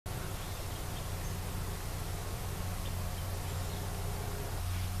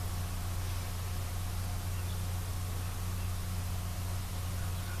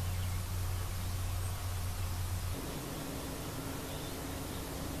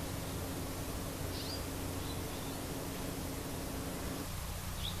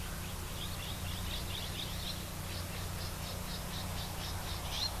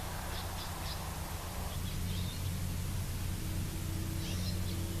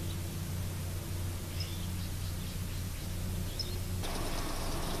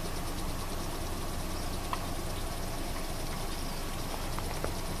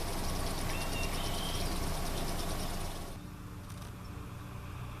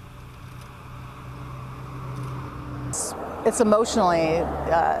it's emotionally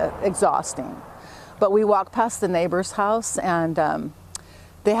exhausting. But we walked past the neighbor's house, and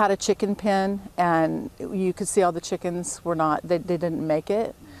they had a chicken pen, and you could see all the chickens were not, they didn't make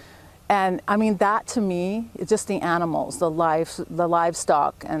it. And I mean, that to me, it's just the animals, the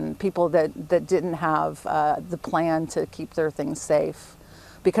livestock, and people that didn't have the plan to keep their things safe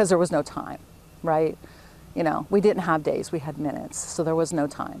because there was no time, right? You know, we didn't have days, we had minutes, so there was no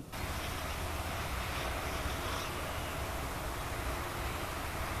time.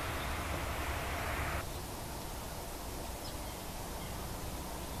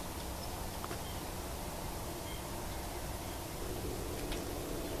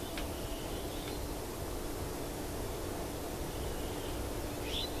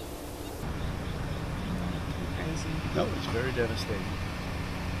 No, it's very devastating.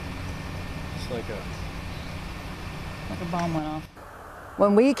 It's like a bomb went off.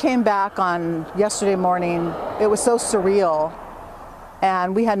 When we came back on yesterday morning, it was so surreal,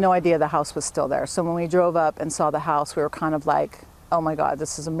 and we had no idea the house was still there. So when we drove up and saw the house, we were kind of like, oh my God,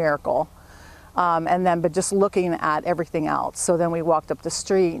 this is a miracle. But just looking at everything else. So then we walked up the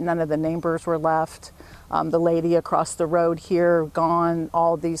street, none of the neighbors were left. The lady across the road here, gone.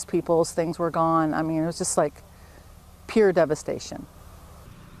 All these people's things were gone. I mean, it was just like pure devastation.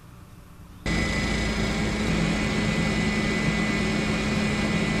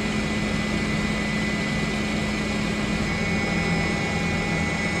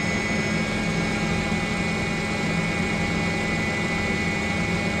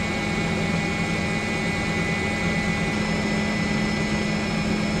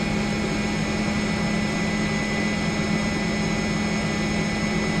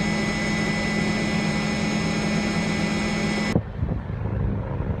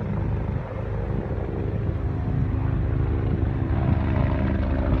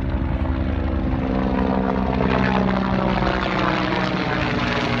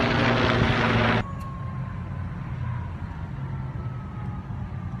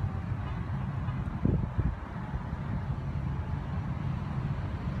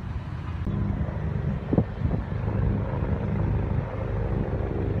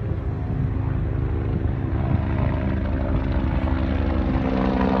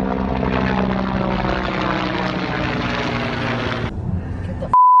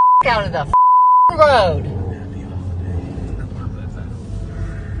 Out of the road.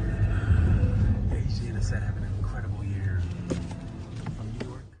 Eugene said having an incredible year. From New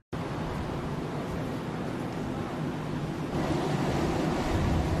York.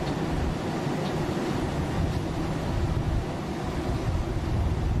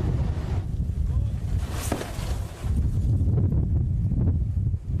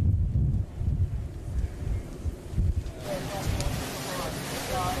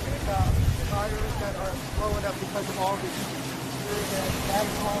 That are blowing up because of all the that's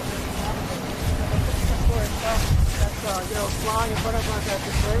flying in front of us at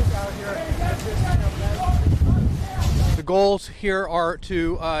the place out here. The goals here are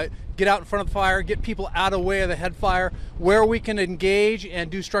to get out in front of the fire, get people out of the way of the head fire. Where we can engage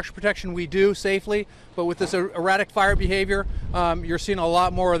and do structure protection, we do safely. But with this erratic fire behavior, you're seeing a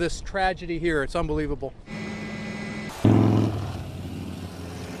lot more of this tragedy here. It's unbelievable.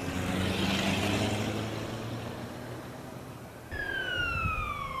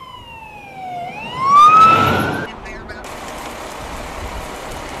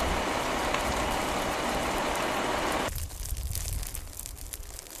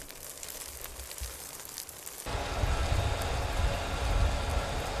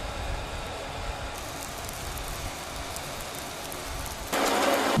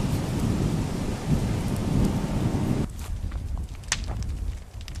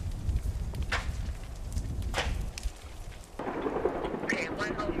 Okay,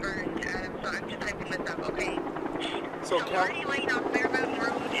 one home burned. So I'm just typing this up, okay? So where are you